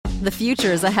The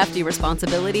future is a hefty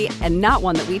responsibility and not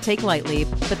one that we take lightly,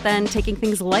 but then taking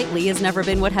things lightly has never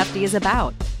been what Hefty is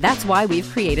about. That's why we've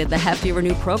created the Hefty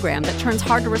Renew program that turns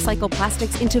hard-to-recycle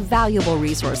plastics into valuable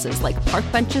resources like park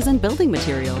benches and building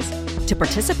materials. To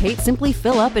participate, simply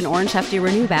fill up an orange Hefty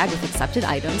Renew bag with accepted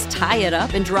items, tie it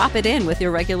up, and drop it in with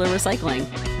your regular recycling.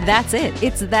 That's it.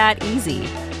 It's that easy.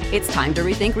 It's time to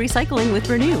rethink recycling with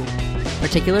Renew.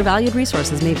 Particular valued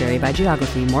resources may vary by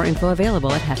geography. More info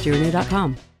available at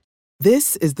heftyrenew.com.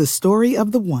 This is the story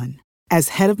of the one. As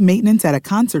head of maintenance at a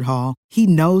concert hall, he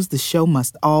knows the show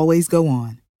must always go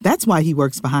on. That's why he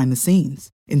works behind the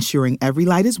scenes, ensuring every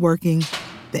light is working,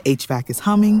 the HVAC is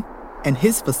humming, and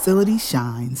his facility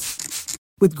shines.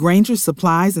 With Grainger's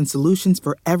supplies and solutions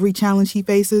for every challenge he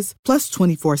faces, plus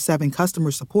 24/7 customer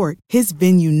support, his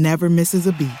venue never misses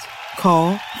a beat.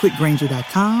 Call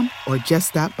quickgrainger.com or just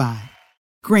stop by.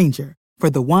 Grainger,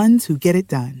 for the ones who get it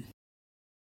done.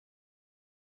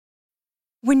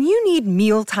 When you need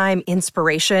mealtime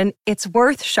inspiration, it's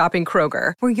worth shopping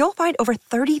Kroger, where you'll find over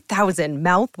 30,000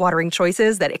 mouth-watering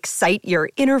choices that excite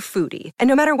your inner foodie. And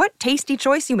no matter what tasty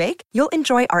choice you make, you'll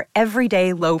enjoy our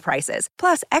everyday low prices,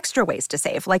 plus extra ways to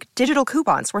save, like digital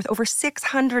coupons worth over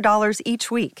 $600 each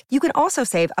week. You can also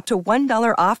save up to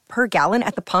 $1 off per gallon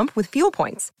at the pump with fuel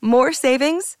points. More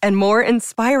savings and more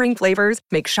inspiring flavors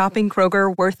make shopping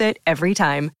Kroger worth it every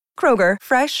time. Kroger,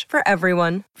 fresh for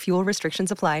everyone. Fuel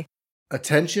restrictions apply.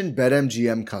 Attention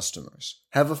BetMGM customers.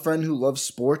 Have a friend who loves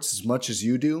sports as much as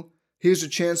you do? Here's a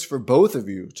chance for both of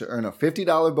you to earn a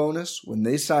 $50 bonus when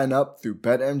they sign up through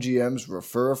BetMGM's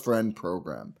Refer a Friend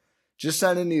program. Just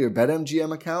sign into your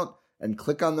BetMGM account and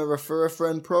click on the Refer a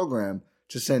Friend program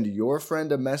to send your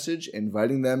friend a message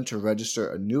inviting them to register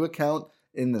a new account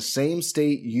in the same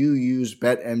state you use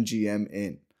BetMGM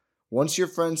in. Once your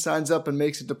friend signs up and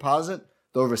makes a deposit,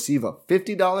 they'll receive a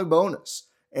 $50 bonus.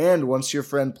 And once your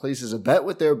friend places a bet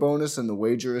with their bonus and the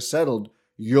wager is settled,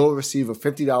 you'll receive a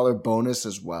 $50 bonus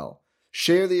as well.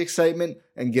 Share the excitement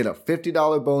and get a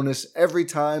 $50 bonus every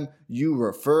time you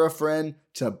refer a friend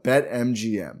to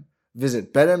BetMGM.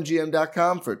 Visit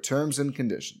BetMGM.com for terms and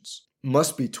conditions.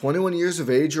 Must be 21 years of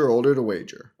age or older to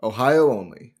wager. Ohio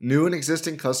only. New and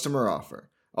existing customer offer.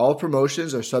 All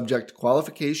promotions are subject to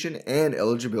qualification and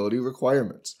eligibility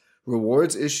requirements.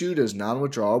 Rewards issued as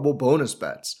non-withdrawable bonus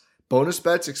bets. Bonus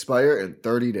bets expire in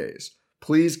 30 days.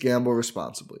 Please gamble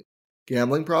responsibly.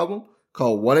 Gambling problem?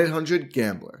 Call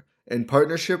 1-800-GAMBLER in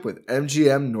partnership with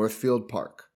MGM Northfield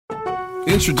Park.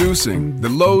 Introducing the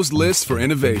Lowe's List for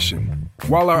Innovation.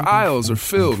 While our aisles are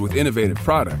filled with innovative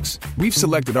products, we've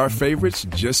selected our favorites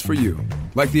just for you.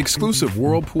 Like the exclusive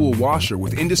Whirlpool washer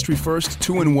with industry-first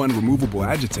 2-in-1 removable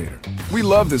agitator. We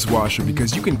love this washer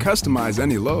because you can customize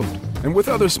any load. And with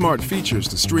other smart features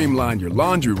to streamline your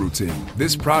laundry routine,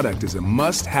 this product is a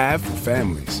must-have for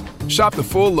families. Shop the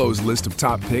full Lowe's list of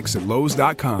top picks at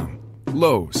Lowe's.com.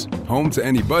 Lowe's, home to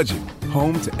any budget,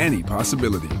 home to any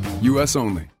possibility. U.S.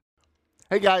 only.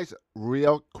 Hey guys,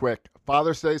 real quick,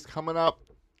 Father's Day is coming up,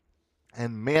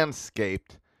 and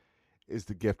Manscaped is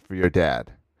the gift for your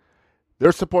dad.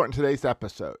 They're supporting today's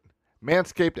episode.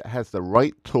 Manscaped has the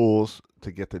right tools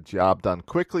to get the job done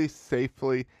quickly,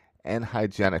 safely, and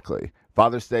hygienically.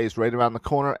 Father's Day is right around the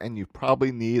corner, and you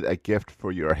probably need a gift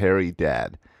for your hairy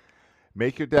dad.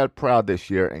 Make your dad proud this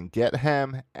year and get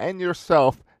him and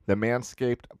yourself the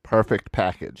Manscaped Perfect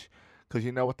Package. Because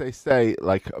you know what they say,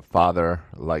 like father,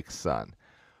 like son.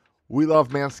 We love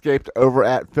Manscaped over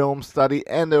at Film Study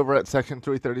and over at Section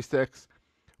 336.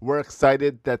 We're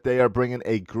excited that they are bringing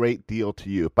a great deal to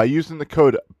you. By using the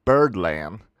code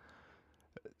BIRDLAND,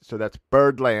 so that's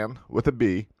BIRDLAND with a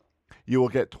B, you will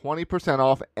get 20%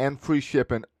 off and free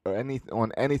shipping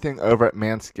on anything over at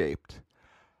Manscaped.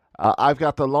 I've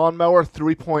got the Lawnmower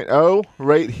 3.0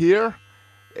 right here.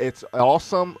 It's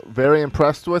awesome. Very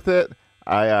impressed with it.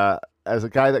 As a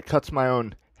guy that cuts my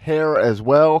own hair as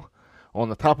well, on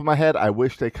the top of my head, I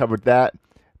wish they covered that.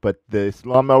 But this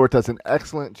lawnmower does an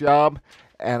excellent job,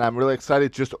 and I'm really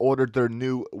excited. Just ordered their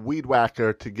new Weed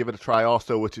Whacker to give it a try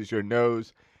also, which is your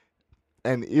nose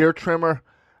and ear trimmer.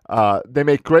 They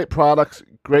make great products,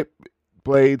 great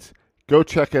blades. Go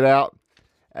check it out.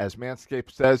 As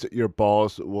Manscaped says, your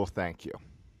balls will thank you.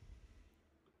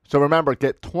 So remember,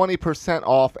 get 20%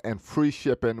 off and free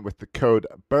shipping with the code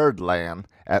BIRDLAND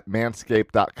at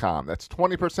manscaped.com. That's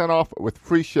 20% off with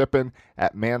free shipping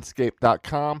at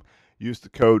manscaped.com. Use the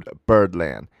code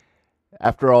BIRDLAND.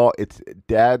 After all, it's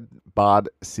dad bod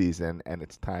season, and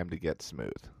it's time to get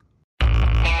smooth.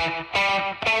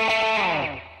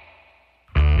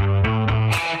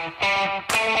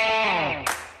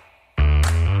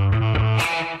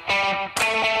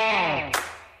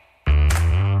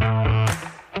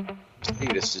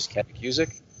 This is Ken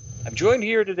Cusick. I'm joined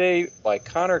here today by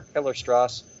Connor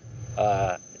Keller-Strauss,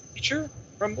 teacher.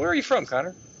 Where are you from,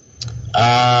 Connor?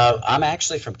 I'm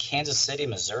actually from Kansas City,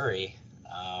 Missouri,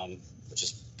 which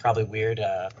is probably weird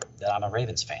that I'm a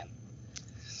Ravens fan.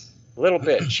 A little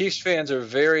bit. Chiefs fans are a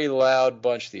very loud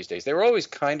bunch these days. They were always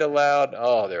kind of loud.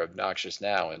 Oh, they're obnoxious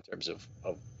now in terms of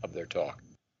their talk.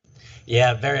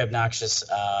 Yeah, very obnoxious.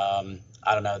 I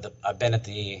don't know. I've been at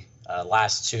the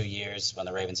last 2 years when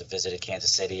the Ravens have visited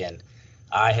Kansas City, and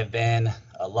I have been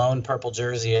a lone purple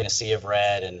jersey in a sea of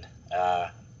red, and I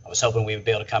was hoping we would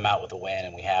be able to come out with a win,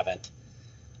 and we haven't.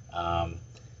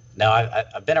 No,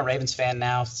 I've been a Ravens fan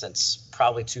now since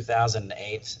probably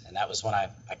 2008, and that was when I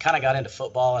kind of got into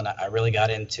football, and I really got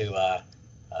into a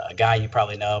guy you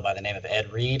probably know by the name of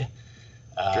Ed Reed.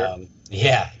 Sure.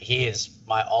 Yeah, he is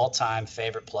my all-time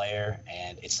favorite player,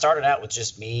 and it started out with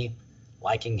just me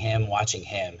liking him, watching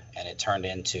him, and it turned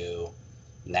into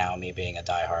now me being a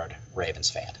diehard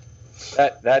Ravens fan.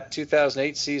 That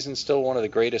 2008 season still one of the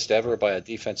greatest ever by a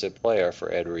defensive player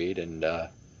for Ed Reed, and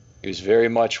he was very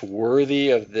much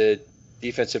worthy of the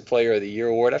Defensive Player of the Year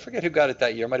award. I forget who got it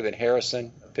that year. It might have been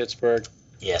Harrison of Pittsburgh.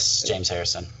 Yes, James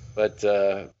Harrison. But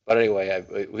anyway,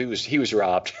 he was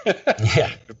robbed.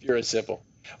 Yeah, pure and simple.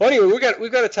 Well, anyway,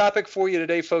 we've got a topic for you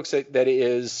today, folks. That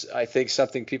is, I think,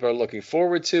 something people are looking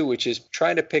forward to, which is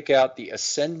trying to pick out the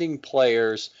ascending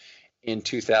players in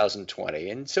 2020.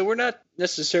 And so we're not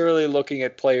necessarily looking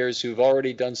at players who've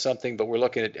already done something, but we're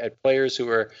looking at players who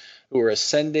are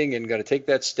ascending and going to take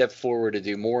that step forward to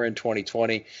do more in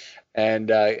 2020.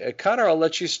 And Connor, I'll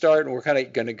let you start, and we're kind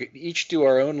of going to each do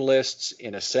our own lists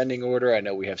in ascending order. I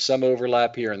know we have some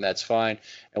overlap here, and that's fine,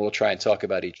 and we'll try and talk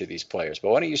about each of these players.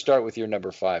 But why don't you start with your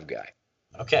number 5 guy?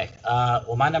 Okay.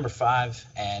 Well, my number 5,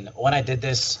 and when I did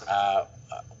this,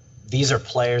 these are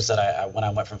players that when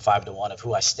I went from 5 to 1 of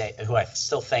who I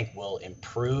still think will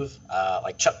improve.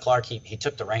 Like Chuck Clark, he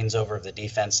took the reins over of the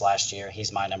defense last year.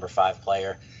 He's my number 5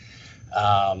 player.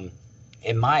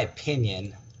 In my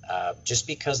opinion, just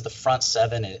because the front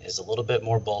 7 is a little bit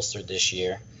more bolstered this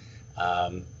year,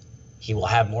 he will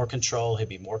have more control. He'll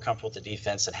be more comfortable with the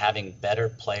defense, and having better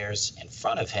players in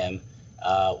front of him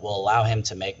will allow him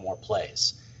to make more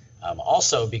plays.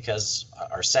 Also, because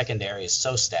our secondary is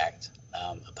so stacked,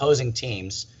 opposing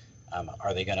teams,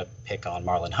 are they going to pick on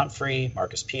Marlon Humphrey,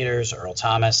 Marcus Peters, Earl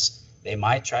Thomas? They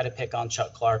might try to pick on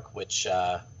Chuck Clark, which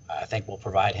I think will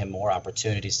provide him more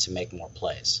opportunities to make more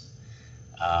plays.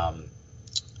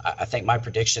 I think my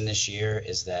prediction this year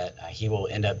is that he will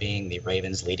end up being the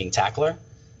Ravens' leading tackler,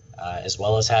 as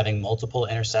well as having multiple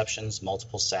interceptions,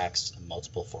 multiple sacks, and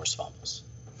multiple forced fumbles.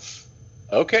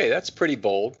 Okay, that's pretty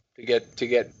bold to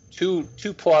get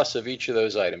two plus of each of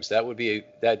those items.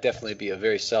 That definitely be a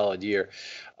very solid year.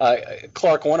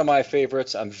 Clark, one of my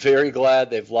favorites. I'm very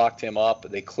glad they've locked him up.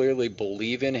 They clearly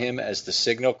believe in him as the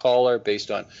signal caller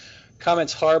based on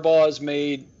comments Harbaugh has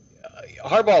made.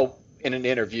 Harbaugh, in an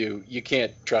interview, you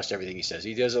can't trust everything he says.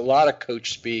 He does a lot of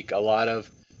coach speak, a lot of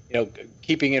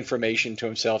keeping information to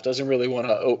himself, doesn't really want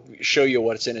to show you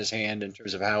what's in his hand in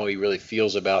terms of how he really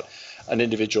feels about an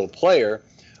individual player.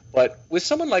 But with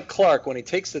someone like Clark, when he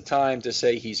takes the time to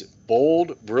say he's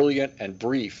bold, brilliant, and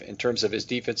brief in terms of his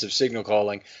defensive signal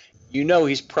calling,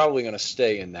 he's probably going to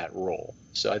stay in that role.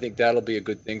 So I think that'll be a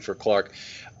good thing for Clark.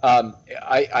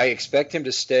 I expect him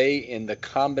to stay in the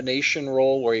combination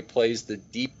role where he plays the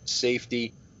deep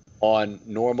safety on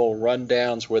normal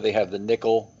rundowns where they have the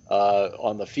nickel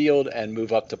on the field and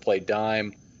move up to play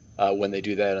dime when they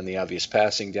do that on the obvious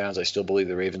passing downs. I still believe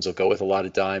the Ravens will go with a lot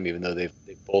of dime, even though they've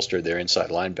bolstered their inside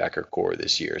linebacker core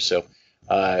this year. So,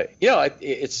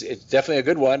 it's definitely a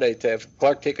good one. To have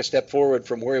Clark take a step forward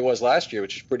from where he was last year,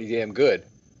 which is pretty damn good,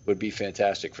 would be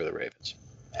fantastic for the Ravens.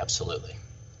 Absolutely.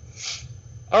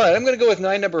 All right, I'm going to go with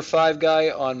number 5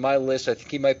 guy on my list. I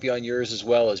think he might be on yours as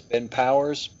well, as Ben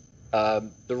Powers. The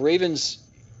Ravens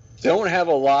don't have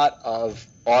a lot of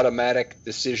automatic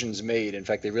decisions made. In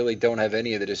fact, they really don't have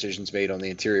any of the decisions made on the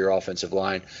interior offensive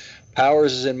line.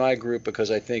 Powers is in my group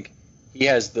because I think he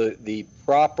has the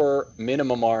proper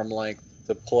minimum arm length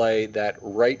to play that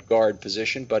right guard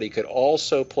position, but he could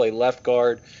also play left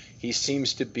guard. He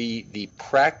seems to be the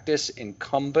practice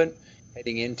incumbent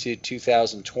heading into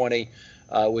 2020,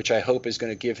 which I hope is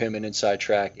going to give him an inside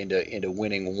track into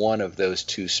winning one of those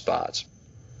 2 spots.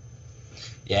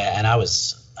 Yeah, and I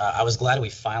was glad we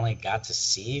finally got to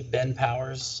see Ben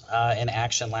Powers in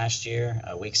action last year,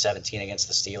 Week 17 against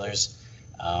the Steelers,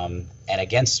 and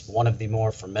against one of the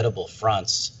more formidable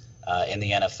fronts in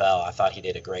the NFL. I thought he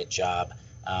did a great job.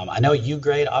 I know you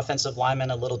grade offensive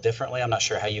linemen a little differently. I'm not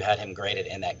sure how you had him graded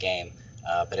in that game,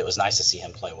 but it was nice to see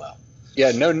him play well.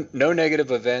 Yeah, no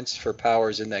negative events for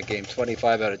Powers in that game.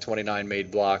 25 out of 29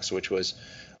 made blocks, which was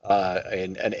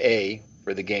an A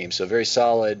for the game. So very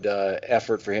solid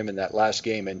effort for him in that last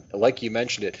game. And like you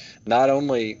mentioned it, not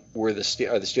only are the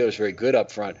Steelers very good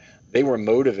up front, they were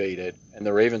motivated, and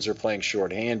the Ravens are playing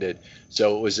shorthanded.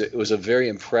 So it was a very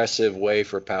impressive way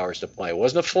for Powers to play. It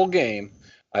wasn't a full game.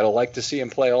 I'd like to see him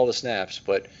play all the snaps,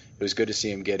 but it was good to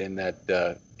see him getting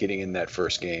in that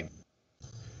first game.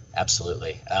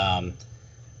 Absolutely.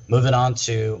 Moving on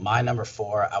to my number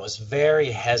 4, I was very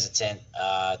hesitant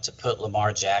to put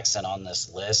Lamar Jackson on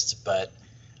this list, but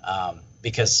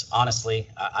because honestly,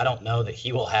 I don't know that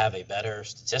he will have a better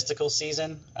statistical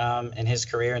season in his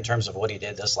career in terms of what he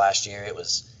did this last year. It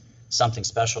was something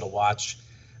special to watch,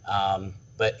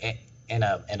 but in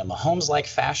a Mahomes-like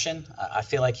fashion, I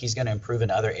feel like he's going to improve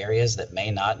in other areas that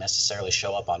may not necessarily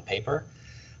show up on paper.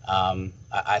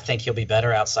 I think he'll be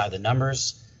better outside the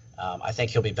numbers. I think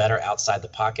he'll be better outside the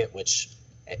pocket, which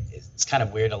it's kind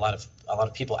of weird. A lot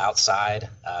of people outside,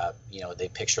 they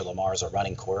picture Lamar as a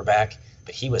running quarterback,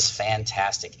 but he was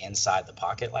fantastic inside the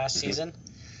pocket last season.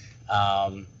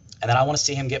 And then I want to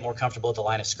see him get more comfortable at the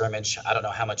line of scrimmage. I don't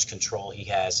know how much control he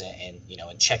has in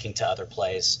checking to other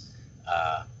plays,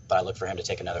 but I look for him to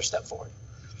take another step forward.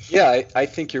 Yeah, I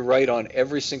think you're right on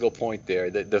every single point there.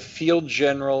 The field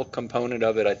general component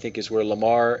of it, I think, is where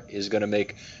Lamar is going to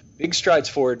make big strides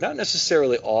forward, not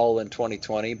necessarily all in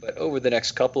 2020, but over the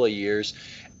next couple of years.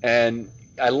 And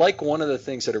I like one of the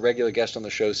things that a regular guest on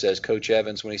the show says, Coach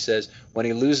Evans, when he says when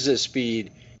he loses his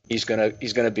speed, he's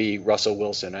gonna be Russell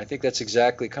Wilson. I think that's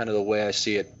exactly kind of the way I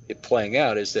see it playing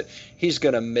out, is that he's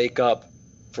going to make up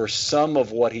for some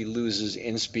of what he loses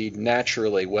in speed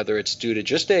naturally, whether it's due to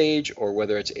just age or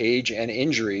whether it's age and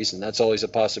injuries, and that's always a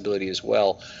possibility as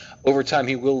well. Over time,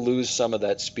 he will lose some of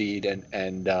that speed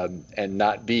and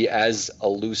not be as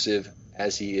elusive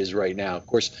as he is right now. Of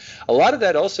course, a lot of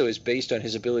that also is based on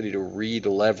his ability to read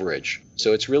leverage.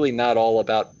 So it's really not all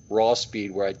about raw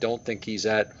speed, where I don't think he's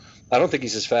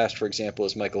as fast, for example,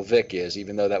 as Michael Vick is,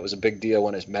 even though that was a big deal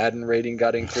when his Madden rating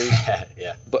got increased.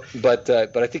 Yeah. But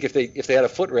I think if they had a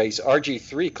foot race,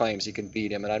 RG3 claims he can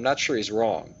beat him, and I'm not sure he's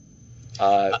wrong.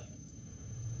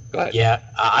 Go ahead. Yeah,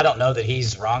 I don't know that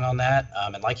he's wrong on that.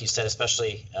 And like you said,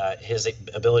 especially his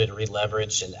ability to read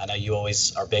leverage, and I know you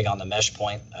always are big on the mesh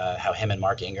point, how him and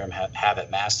Mark Ingram have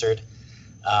it mastered.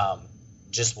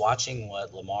 Just watching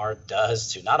what Lamar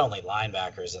does to not only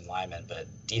linebackers and linemen, but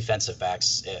defensive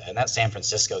backs in that San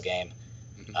Francisco game,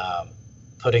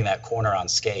 putting that corner on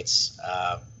skates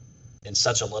in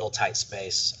such a little tight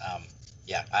space.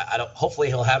 I don't. Hopefully,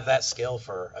 he'll have that skill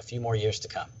for a few more years to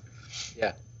come.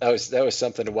 Yeah, that was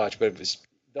something to watch. But it was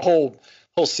the whole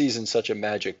season such a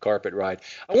magic carpet ride.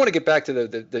 I want to get back to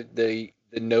the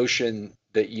notion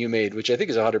that you made, which I think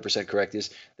is 100% correct, is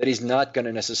that he's not going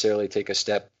to necessarily take a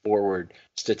step forward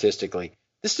statistically.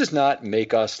 This does not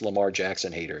make us Lamar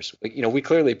Jackson haters. We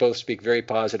clearly both speak very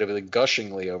positively,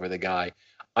 gushingly over the guy.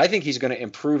 I think he's going to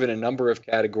improve in a number of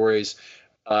categories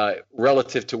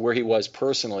relative to where he was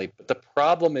personally. But the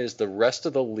problem is the rest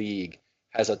of the league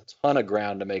has a ton of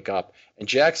ground to make up, and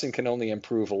Jackson can only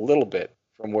improve a little bit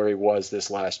from where he was this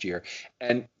last year.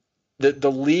 And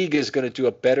the league is going to do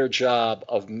a better job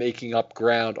of making up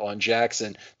ground on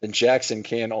Jackson than Jackson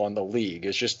can on the league.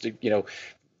 It's just,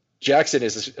 Jackson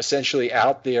is essentially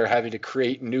out there having to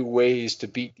create new ways to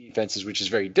beat defenses, which is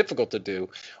very difficult to do,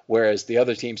 whereas the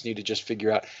other teams need to just figure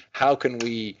out how can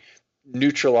we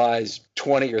neutralize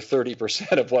 20 or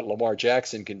 30% of what Lamar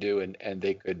Jackson can do, and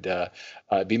they could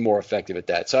be more effective at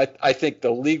that. So I think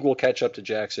the league will catch up to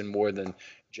Jackson more than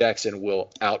Jackson will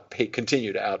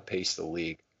continue to outpace the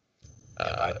league.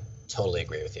 I totally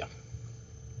agree with you.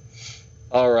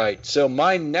 All right. So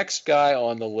my next guy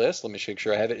on the list, let me make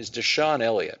sure I have it, is Deshaun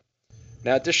Elliott.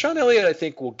 Now, Deshaun Elliott, I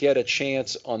think, will get a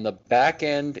chance on the back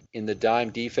end in the dime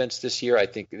defense this year. I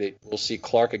think that we'll see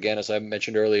Clark again, as I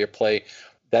mentioned earlier, play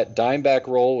that dime back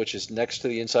role, which is next to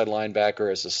the inside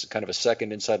linebacker as a kind of a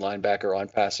second inside linebacker on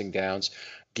passing downs.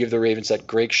 Give the Ravens that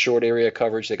great short area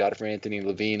coverage they got from Anthony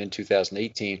Levine in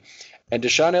 2018. And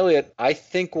Deshaun Elliott, I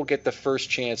think, will get the first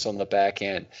chance on the back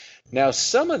end. Now,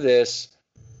 some of this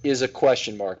is a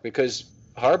question mark because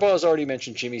Harbaugh has already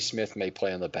mentioned Jimmy Smith may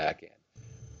play on the back end.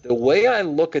 The way I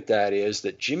look at that is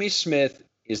that Jimmy Smith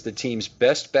is the team's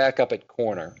best backup at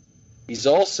corner. He's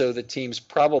also the team's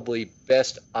probably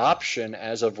best option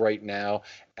as of right now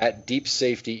at deep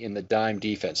safety in the dime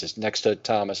defenses, next to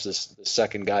Thomas, the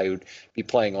second guy who'd be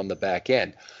playing on the back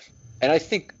end. And I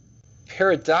think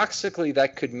paradoxically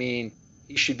that could mean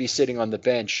he should be sitting on the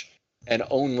bench and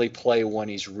only play when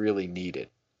he's really needed.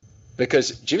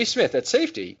 Because Jimmy Smith at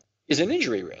safety is an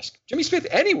injury risk. Jimmy Smith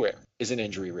anywhere is an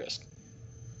injury risk.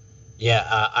 Yeah,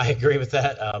 I agree with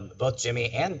that. Both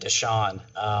Jimmy and Deshaun.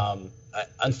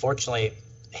 Unfortunately,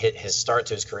 his start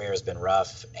to his career has been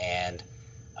rough, and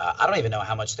I don't even know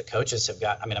how much the coaches have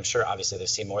got. I mean, I'm sure obviously they've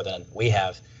seen more than we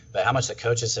have, but how much the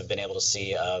coaches have been able to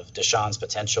see of Deshaun's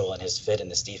potential and his fit in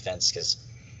this defense. Because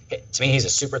to me, he's a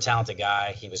super talented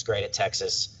guy. He was great at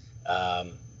Texas,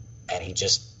 and he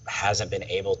just hasn't been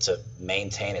able to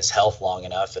maintain his health long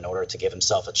enough in order to give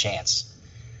himself a chance.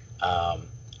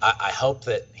 I hope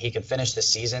that he can finish this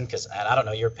season, because, and I don't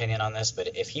know your opinion on this,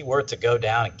 but if he were to go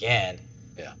down again,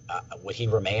 would he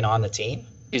remain on the team?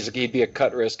 He'd be a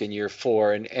cut risk in year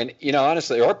 4. And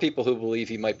honestly, there are people who believe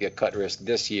he might be a cut risk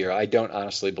this year. I don't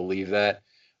honestly believe that.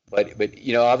 But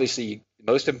obviously,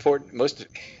 most important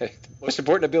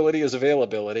ability is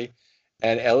availability.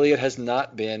 And Elliott has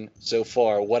not been so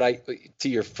far. To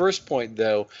your first point,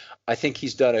 though, I think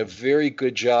he's done a very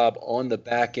good job on the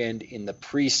back end in the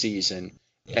preseason.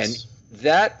 Yes.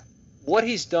 And what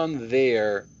he's done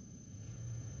there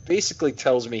basically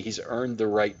tells me he's earned the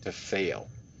right to fail.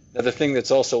 Now, the thing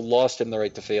that's also lost him the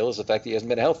right to fail is the fact that he hasn't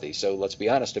been healthy. So let's be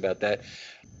honest about that.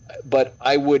 But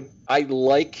I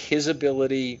like his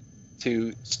ability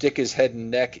to stick his head and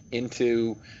neck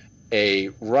into a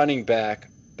running back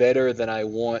better than I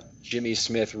want Jimmy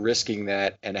Smith risking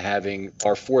that and having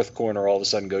our fourth corner all of a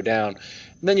sudden go down.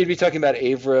 And then you'd be talking about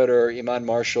Averett or Iman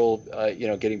Marshall,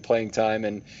 getting playing time.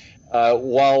 And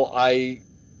while I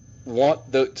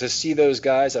want to see those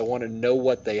guys, I want to know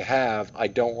what they have. I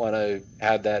don't want to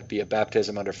have that be a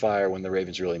baptism under fire when the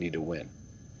Ravens really need to win.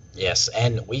 Yes,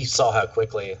 and we saw how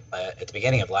quickly at the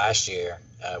beginning of last year,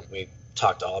 we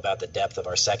talked all about the depth of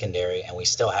our secondary, and we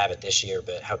still have it this year,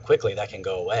 but how quickly that can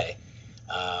go away.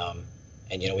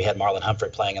 And we had Marlon Humphrey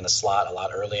playing in the slot a lot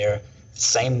earlier. The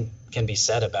same can be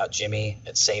said about Jimmy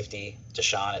at safety,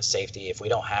 Deshaun at safety. If we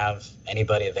don't have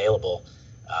anybody available,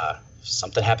 if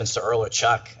something happens to Earl or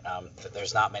Chuck,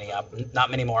 there's not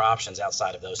many more options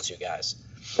outside of those two guys.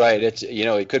 Right.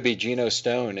 It could be Geno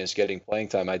Stone is getting playing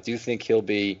time. I do think he'll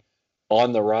be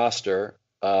on the roster.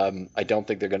 I don't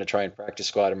think they're going to try and practice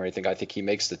squad him or anything. I think he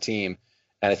makes the team,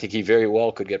 and I think he very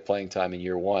well could get playing time in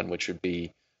year 1, which would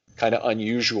be kind of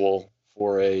unusual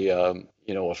for a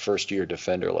first-year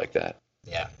defender like that.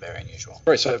 Yeah, very unusual.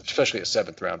 Right, so especially a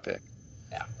 7th-round pick.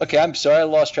 Yeah. Okay, I'm sorry I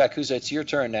lost track. It's your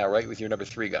turn now, right, with your number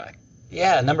 3 guy?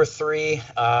 Yeah, number 3, and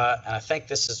I think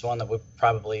this is one that we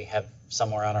probably have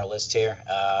somewhere on our list here.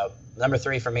 Number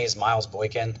 3 for me is Miles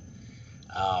Boykin.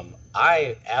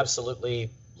 I absolutely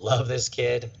love this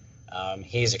kid.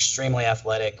 He's extremely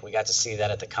athletic. We got to see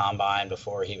that at the Combine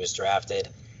before he was drafted.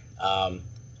 I'm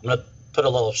going to put a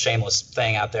little shameless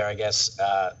thing out there, I guess.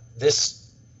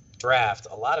 This draft,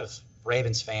 a lot of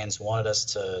Ravens fans wanted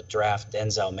us to draft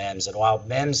Denzel Mims. And while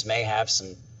Mims may have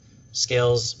some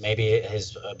skills, maybe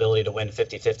his ability to win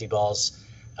 50-50 balls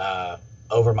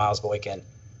over Miles Boykin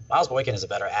is a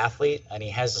better athlete, and he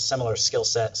has a similar skill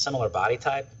set, similar body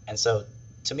type. And so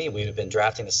to me, we would have been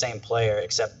drafting the same player,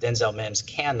 except Denzel Mims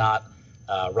cannot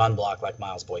run block like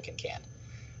Miles Boykin can.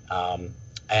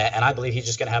 And I believe he's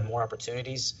just going to have more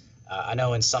opportunities. I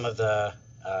know in some of the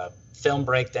film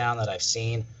breakdown that I've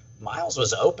seen, Miles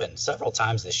was open several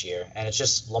times this year, and it's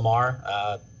just Lamar,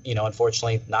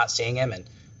 unfortunately not seeing him. And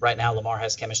right now Lamar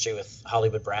has chemistry with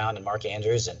Hollywood Brown and Mark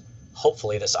Andrews, and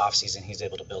hopefully this offseason he's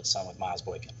able to build some with Miles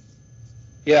Boykin.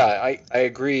 Yeah, I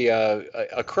agree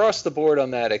across the board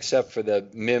on that, except for the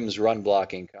Mims run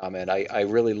blocking comment. I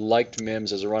really liked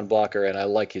Mims as a run blocker, and I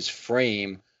like his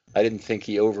frame. I didn't think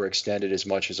he overextended as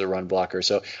much as a run blocker.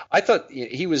 So I thought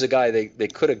he was a guy they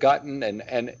could have gotten,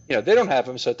 and they don't have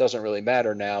him, so it doesn't really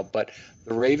matter now. But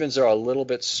the Ravens are a little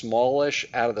bit smallish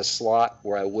out of the slot,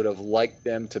 where I would have liked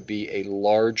them to be a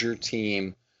larger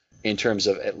team in terms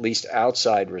of at least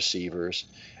outside receivers.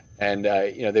 And,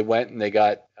 they went and they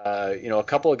got, a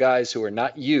couple of guys who are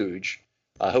not huge.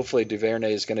 Hopefully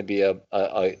Duvernay is going to be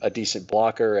a decent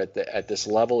blocker at this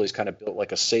level. He's kind of built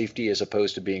like a safety as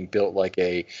opposed to being built like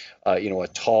a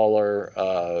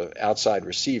taller outside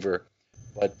receiver.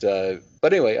 But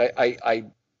anyway, I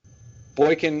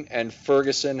Boykin and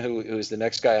Ferguson, who is the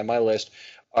next guy on my list,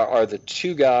 are the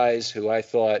two guys who I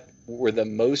thought were the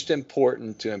most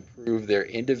important to improve their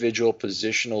individual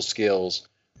positional skills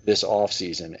this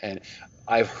offseason. And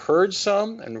I've heard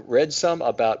some and read some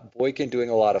about Boykin doing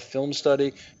a lot of film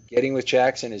study. Getting with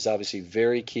Jackson is obviously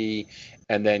very key.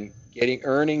 And then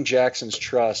earning Jackson's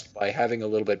trust by having a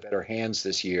little bit better hands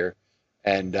this year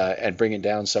and bringing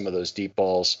down some of those deep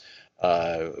balls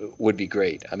would be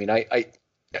great. I mean,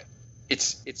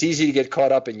 it's easy to get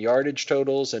caught up in yardage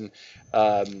totals, and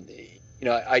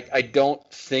I don't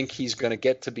think he's going to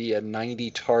get to be a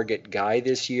 90 target guy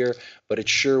this year, but it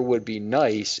sure would be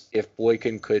nice if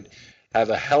Boykin could have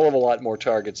a hell of a lot more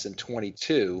targets than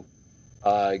 22,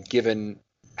 given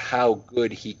how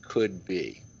good he could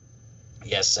be.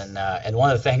 Yes, and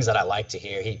one of the things that I like to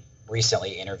hear, he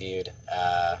recently interviewed,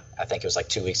 I think it was like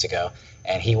 2 weeks ago,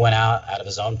 and he went out of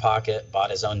his own pocket,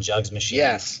 bought his own jugs machine.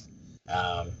 Yes.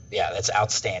 That's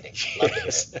outstanding. Love to hear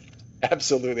it.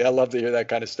 Absolutely. I love to hear that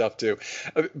kind of stuff too.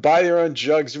 Buy their own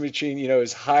jugs machine,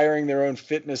 is hiring their own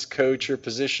fitness coach or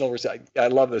positional. I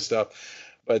love this stuff.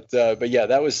 But yeah,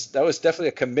 that was definitely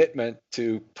a commitment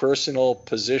to personal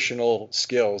positional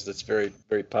skills. That's very,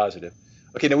 very positive.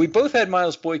 Okay. Now we both had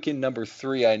Miles Boykin number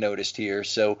 3, I noticed here.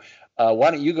 So why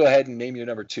don't you go ahead and name your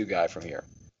number 2 guy from here?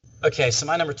 Okay. So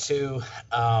my number 2,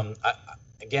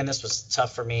 again, this was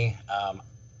tough for me.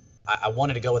 I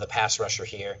wanted to go with a pass rusher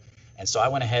here. And so I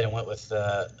went ahead and went with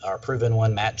our proven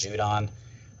one, Matt Judon.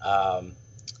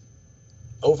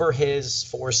 Over his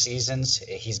 4 seasons,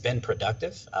 he's been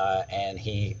productive, and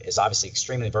he is obviously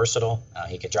extremely versatile.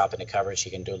 He could drop into coverage. He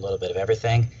can do a little bit of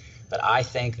everything. But I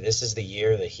think this is the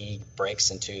year that he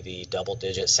breaks into the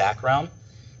double-digit sack realm,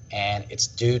 and it's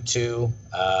due to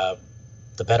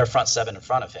the better front 7 in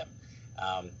front of him.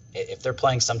 If they're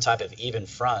playing some type of even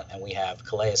front and we have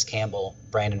Calais Campbell,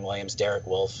 Brandon Williams, Derek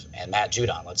Wolfe, and Matt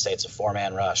Judon, let's say it's a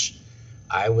 4-man rush,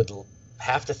 I would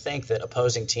have to think that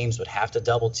opposing teams would have to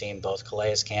double team both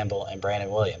Calais Campbell and Brandon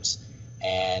Williams.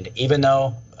 And even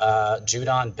though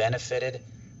Judon benefited,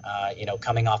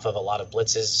 coming off of a lot of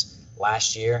blitzes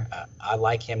last year, I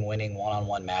like him winning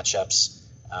one-on-one matchups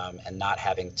and not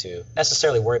having to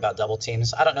necessarily worry about double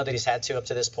teams. I don't know that he's had to up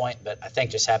to this point, but I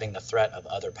think just having the threat of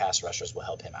other pass rushers will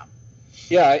help him out.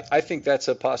 Yeah, I think that's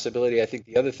a possibility. I think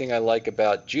the other thing I like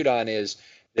about Judon is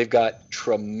they've got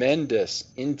tremendous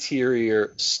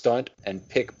interior stunt and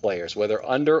pick players, whether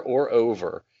under or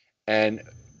over. And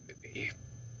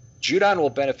Judon will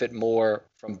benefit more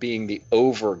from being the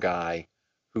over guy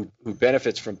who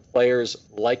benefits from players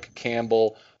like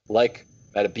Campbell, like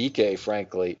Matabike,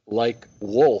 frankly, like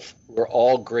Wolfe, who are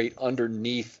all great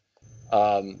underneath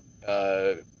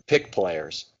pick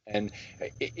players. And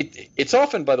it's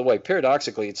often, by the way,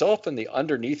 paradoxically, it's often the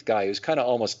underneath guy who's kind of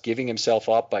almost giving himself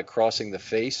up by crossing the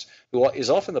face, who is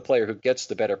often the player who gets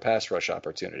the better pass rush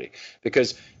opportunity,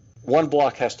 because one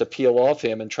block has to peel off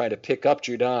him and try to pick up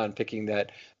Judon, picking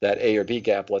that A or B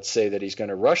gap, let's say, that he's going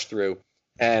to rush through.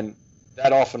 And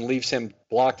that often leaves him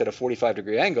blocked at a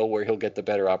 45-degree angle where he'll get the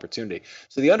better opportunity.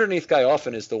 So the underneath guy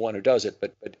often is the one who does it,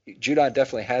 but Judon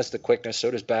definitely has the quickness, so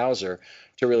does Bowser,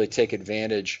 to really take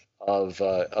advantage of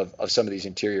some of these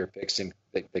interior picks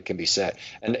that can be set.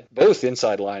 And both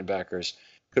inside linebackers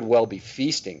could well be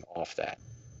feasting off that.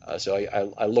 So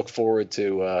I look forward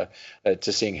to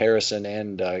seeing Harrison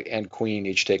and Queen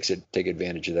each take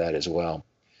advantage of that as well.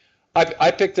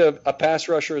 I picked a pass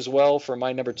rusher as well for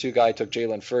my number 2 guy. I took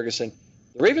Jalen Ferguson.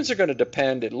 The Ravens are going to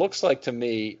depend, it looks like to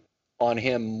me, on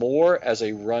him more as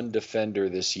a run defender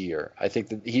this year. I think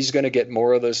that he's going to get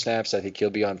more of those snaps. I think he'll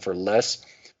be on for less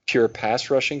pure pass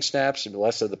rushing snaps and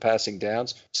less of the passing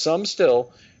downs. Some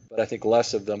still, but I think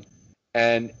less of them.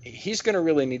 And he's going to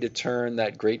really need to turn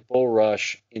that great bull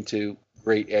rush into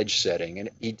great edge setting. And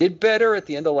he did better at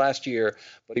the end of last year,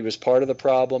 but he was part of the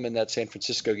problem in that San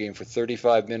Francisco game for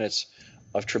 35 minutes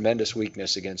of tremendous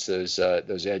weakness against those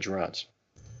edge runs.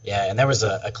 Yeah, and there was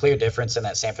a clear difference in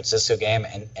that San Francisco game.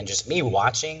 And just me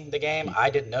watching the game,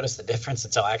 I didn't notice the difference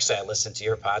until actually I listened to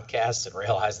your podcast and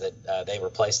realized that they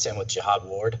replaced him with Jihad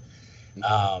Ward.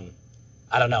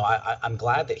 I don't know. I'm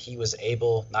glad that he was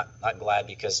able, not glad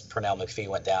because Pernell McPhee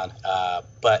went down,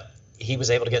 but he was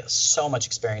able to get so much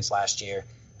experience last year.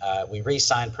 We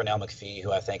re-signed Pernell McPhee,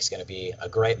 who I think is going to be a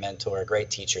great mentor, a great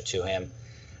teacher to him.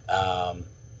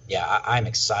 I'm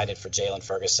excited for Jalen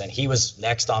Ferguson. He was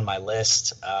next on my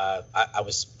list. I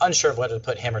was unsure of whether to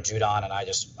put him or Judon, and I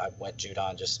went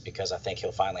Judon just because I think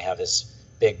he'll finally have his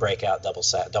big breakout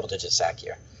double-digit sack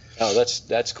year. Oh,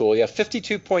 that's cool. Yeah,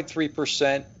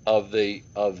 52.3% of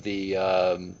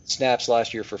the snaps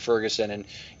last year for Ferguson, and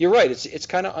you're right. It's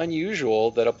kind of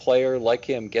unusual that a player like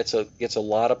him gets a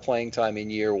lot of playing time in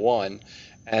year one,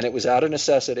 and it was out of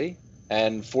necessity.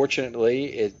 And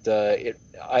fortunately,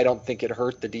 I don't think it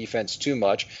hurt the defense too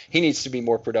much. He needs to be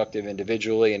more productive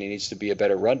individually, and he needs to be a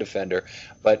better run defender.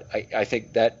 But I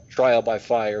think that trial by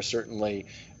fire certainly,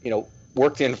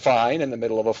 worked in fine in the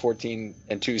middle of a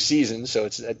 14-2 season. So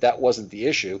that wasn't the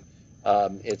issue.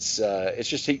 It's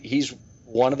just he's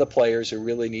one of the players who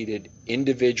really needed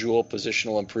individual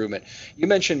positional improvement. You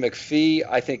mentioned McPhee.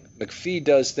 I think McPhee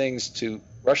does things to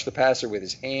rush the passer with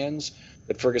his hands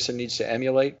that Ferguson needs to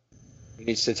emulate. He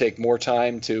needs to take more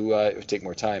time to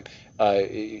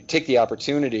take the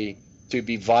opportunity to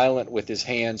be violent with his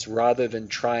hands rather than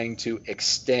trying to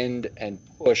extend and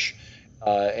push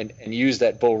and use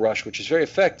that bull rush, which is very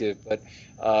effective. But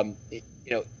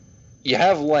you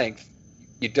have length.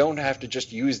 You don't have to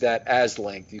just use that as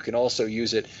length. You can also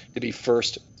use it to be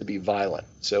first, to be violent.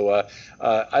 So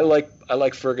I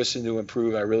like Ferguson to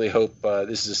improve. I really hope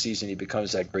this is a season he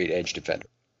becomes that great edge defender.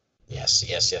 Yes,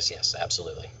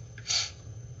 absolutely.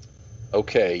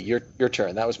 Okay, your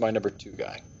turn. That was my number 2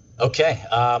 guy. Okay,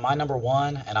 my number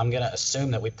 1, and I'm going to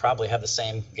assume that we probably have the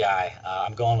same guy.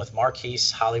 I'm going with Marquise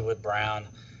Hollywood Brown.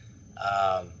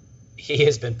 He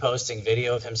has been posting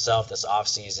video of himself this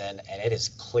offseason, and it is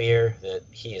clear that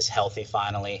he is healthy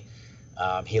finally.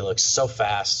 He looks so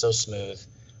fast, so smooth,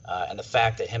 and the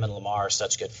fact that him and Lamar are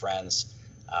such good friends,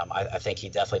 I think he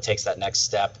definitely takes that next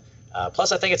step.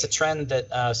 Plus, I think it's a trend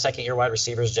that second-year wide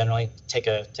receivers generally take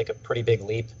a pretty big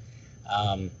leap.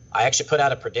 I actually put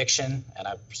out a prediction, and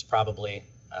I was probably,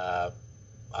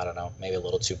 maybe a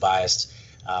little too biased.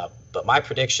 But my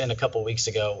prediction a couple weeks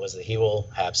ago was that he will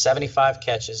have 75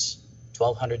 catches,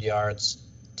 1,200 yards,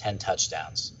 10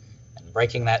 touchdowns. And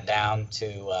breaking that down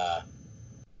to,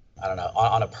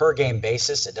 on a per-game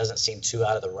basis, it doesn't seem too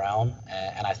out of the realm.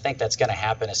 And I think that's going to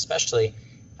happen, especially,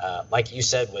 like you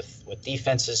said, with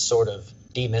defenses sort of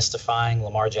demystifying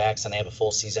Lamar Jackson. They have a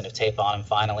full season of tape on him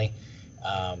finally.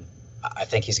 I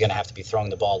think he's going to have to be throwing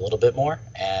the ball a little bit more,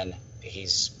 and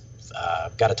he's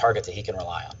got a target that he can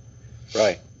rely on.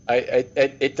 Right.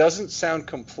 It doesn't sound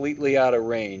completely out of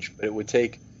range, but it would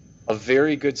take a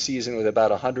very good season with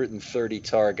about 130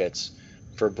 targets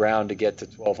for Brown to get to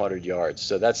 1,200 yards.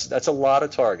 So that's a lot of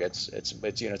targets.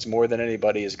 It's more than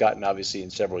anybody has gotten, obviously,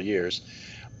 in several years.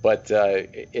 But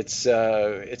it's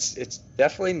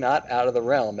definitely not out of the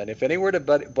realm. And if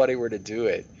anybody were to do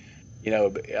it,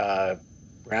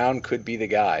 Brown could be the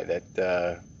guy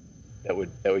that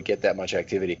would get that much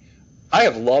activity. I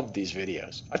have loved these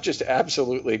videos. I've just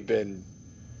absolutely been,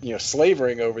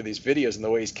 slavering over these videos and the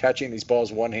way he's catching these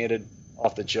balls one-handed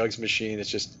off the jugs machine.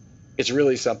 It's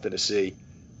really something to see.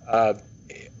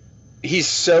 He's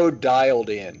so dialed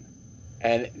in.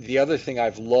 And the other thing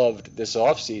I've loved this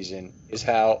offseason is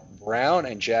how Brown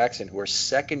and Jackson, who are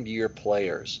second-year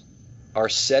players, are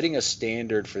setting a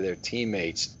standard for their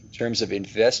teammates in terms of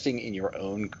investing in your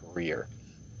own career.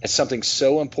 It's something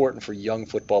so important for young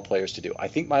football players to do. I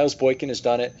think Miles Boykin has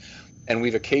done it, and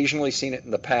we've occasionally seen it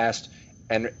in the past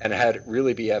and had it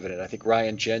really be evident. I think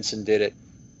Ryan Jensen did it.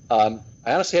 I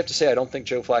honestly have to say I don't think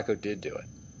Joe Flacco did do it.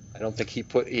 I don't think he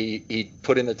put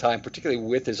in the time, particularly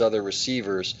with his other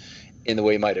receivers, in the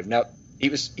way he might have. Now, he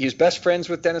was best friends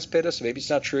with Dennis Pitta, so maybe it's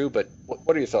not true, but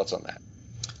what are your thoughts on that?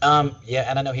 Yeah,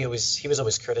 and I know he was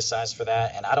always criticized for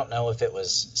that, and I don't know if it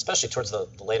was, especially towards the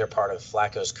later part of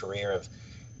Flacco's career, of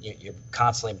you're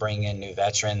constantly bringing in new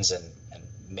veterans, and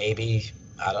maybe,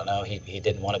 I don't know, he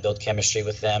didn't want to build chemistry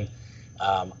with them.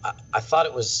 I thought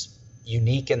it was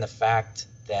unique in the fact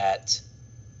that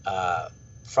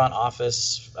front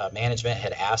office management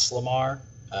had asked Lamar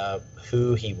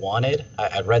who he wanted.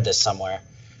 I read this somewhere,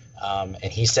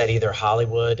 and he said either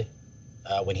Hollywood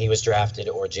when he was drafted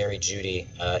or Jerry Jeudy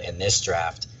in this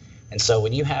draft. And so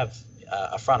when you have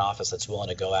a front office that's willing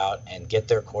to go out and get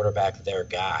their quarterback, their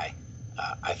guy,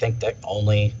 I think that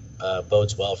only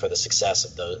bodes well for the success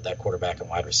of that quarterback and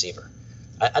wide receiver.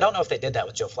 I don't know if they did that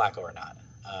with Joe Flacco or not.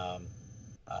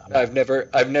 I've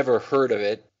never heard of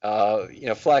it.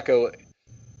 Flacco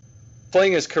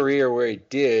playing his career where he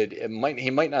did,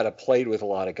 he might not have played with a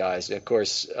lot of guys. Of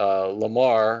course,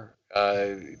 Lamar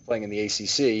playing in the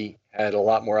ACC had a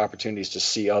lot more opportunities to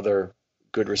see other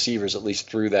good receivers, at least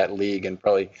through that league, and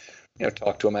probably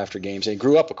talk to him after games. And he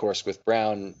grew up, of course, with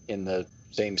Brown in the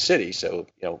same city, so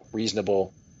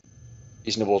reasonable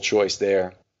choice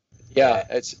there. Yeah,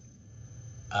 it's.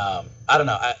 I don't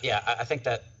know. I think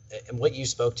that what you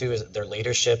spoke to is their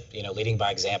leadership. Leading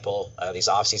by example. These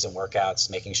off-season workouts,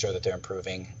 making sure that they're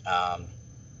improving.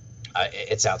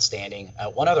 It's outstanding.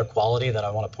 One other quality that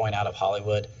I want to point out of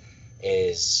Hollywood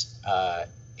is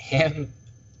him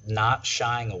not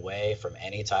shying away from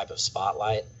any type of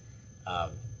spotlight.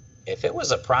 If it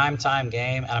was a primetime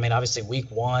game, I mean, obviously week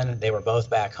 1, they were both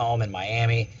back home in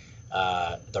Miami,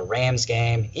 the Rams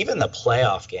game, even the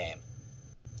playoff game,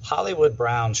 Hollywood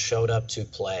Brown showed up to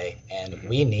play, and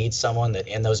we need someone that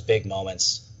in those big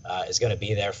moments is going to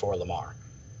be there for Lamar.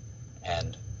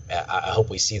 And I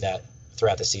hope we see that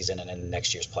throughout the season and in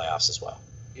next year's playoffs as well.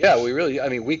 Yeah,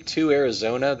 week 2,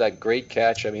 Arizona, that great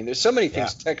catch. I mean, there's so many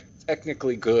things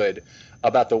technically good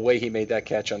about the way he made that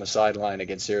catch on the sideline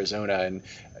against Arizona. And,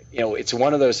 it's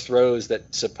one of those throws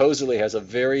that supposedly has a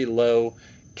very low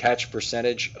catch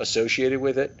percentage associated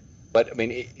with it. But I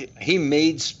mean, he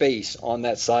made space on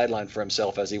that sideline for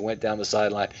himself as he went down the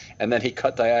sideline, and then he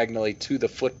cut diagonally to the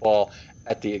football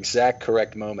at the exact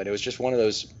correct moment. It was just one of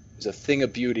those. It was a thing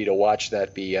of beauty to watch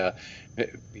that be a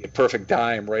perfect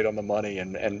dime right on the money,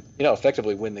 and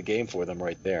effectively win the game for them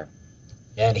right there.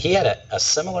 And he had a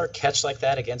similar catch like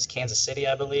that against Kansas City,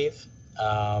 I believe.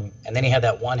 And then he had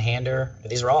that one-hander.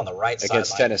 These were all on the right side.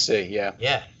 Against Tennessee, yeah.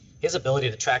 Yeah. His ability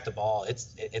to track the ball,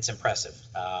 it's impressive.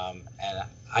 And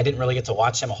I didn't really get to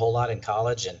watch him a whole lot in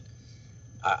college, and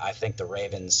I think the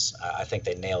Ravens, I think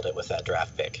they nailed it with that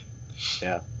draft pick.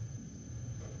 Yeah.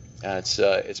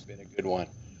 It's been a good one.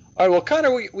 All right, well,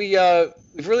 Connor,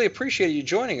 we've really appreciated you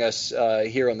joining us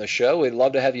here on the show. We'd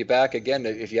love to have you back again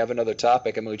if you have another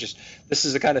topic. I mean, this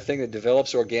is the kind of thing that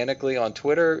develops organically on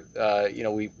Twitter.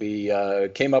 We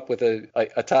came up with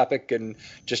a topic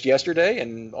just yesterday,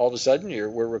 and all of a sudden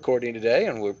we're recording today,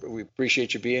 and we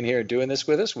appreciate you being here and doing this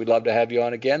with us. We'd love to have you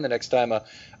on again the next time a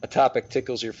topic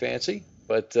tickles your fancy.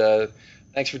 But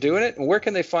thanks for doing it. And where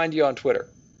can they find you on Twitter?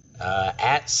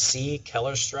 At C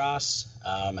Kellerstrass,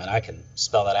 and I can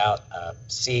spell that out.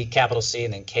 C, capital C,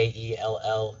 and then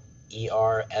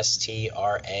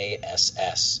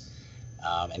KELLERSTRASS.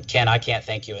 And Ken, I can't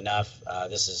thank you enough.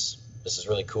 This is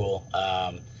really cool.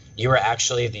 You were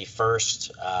actually the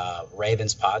first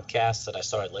Ravens podcast that I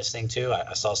started listening to.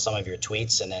 I saw some of your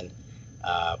tweets and then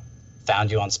found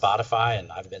you on Spotify,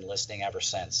 and I've been listening ever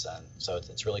since. So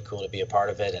it's really cool to be a part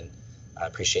of it, and I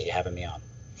appreciate you having me on.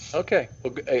 Okay,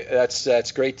 well,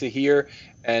 that's great to hear.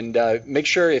 And make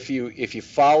sure if you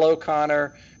follow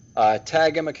Connor,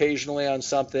 tag him occasionally on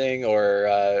something,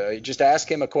 or just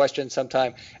ask him a question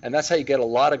sometime. And that's how you get a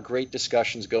lot of great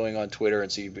discussions going on Twitter.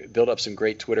 And so you build up some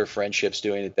great Twitter friendships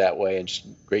doing it that way, and just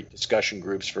great discussion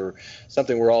groups for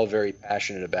something we're all very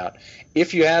passionate about.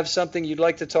 If you have something you'd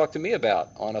like to talk to me about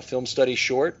on a film study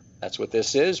short, that's what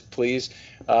this is. Please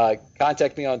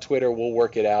contact me on Twitter. We'll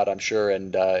work it out, I'm sure.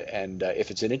 And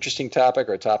if it's an interesting topic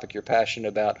or a topic you're passionate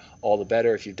about, all the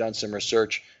better. If you've done some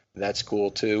research, that's cool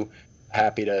too.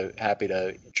 Happy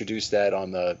to introduce that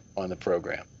on the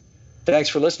program. Thanks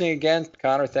for listening again,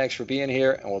 Connor. Thanks for being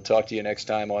here, and we'll talk to you next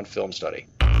time on Film Study.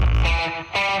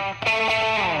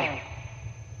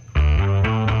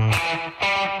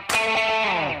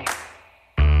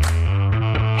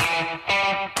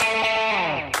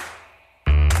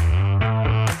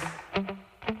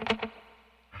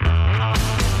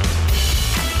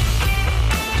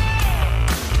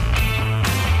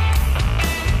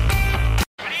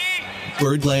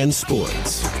 Birdland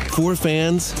Sports. For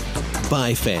fans,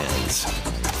 by fans.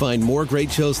 Find more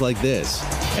great shows like this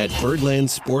at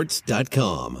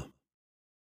birdlandsports.com.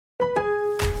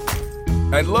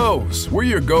 At Lowe's, we're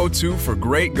your go-to for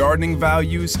great gardening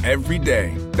values every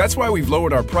day. That's why we've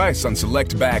lowered our price on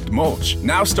select bagged mulch,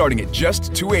 now starting at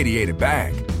just $2.88 a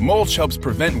bag. Mulch helps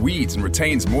prevent weeds and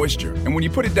retains moisture, and when you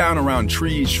put it down around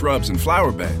trees, shrubs, and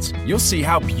flower beds, you'll see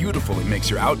how beautiful it makes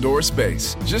your outdoor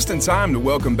space. Just in time to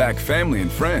welcome back family and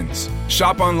friends.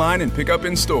 Shop online and pick up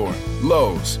in store.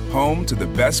 Lowe's, home to the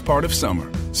best part of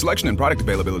summer. Selection and product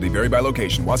availability vary by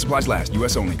location. While supplies last,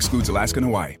 U.S. only. Excludes Alaska and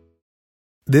Hawaii.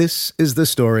 This is the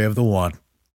story of the one.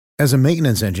 As a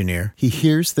maintenance engineer, he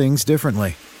hears things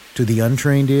differently. To the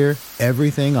untrained ear,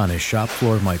 everything on his shop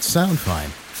floor might sound fine,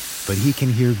 but he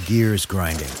can hear gears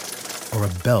grinding or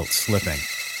a belt slipping.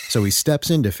 So he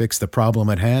steps in to fix the problem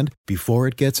at hand before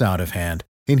it gets out of hand.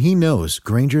 And he knows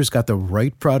Grainger's got the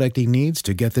right product he needs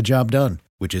to get the job done,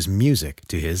 which is music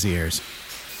to his ears.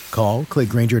 Call, click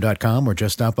Grainger.com, or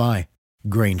just stop by.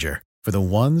 Grainger, for the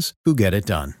ones who get it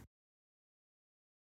done.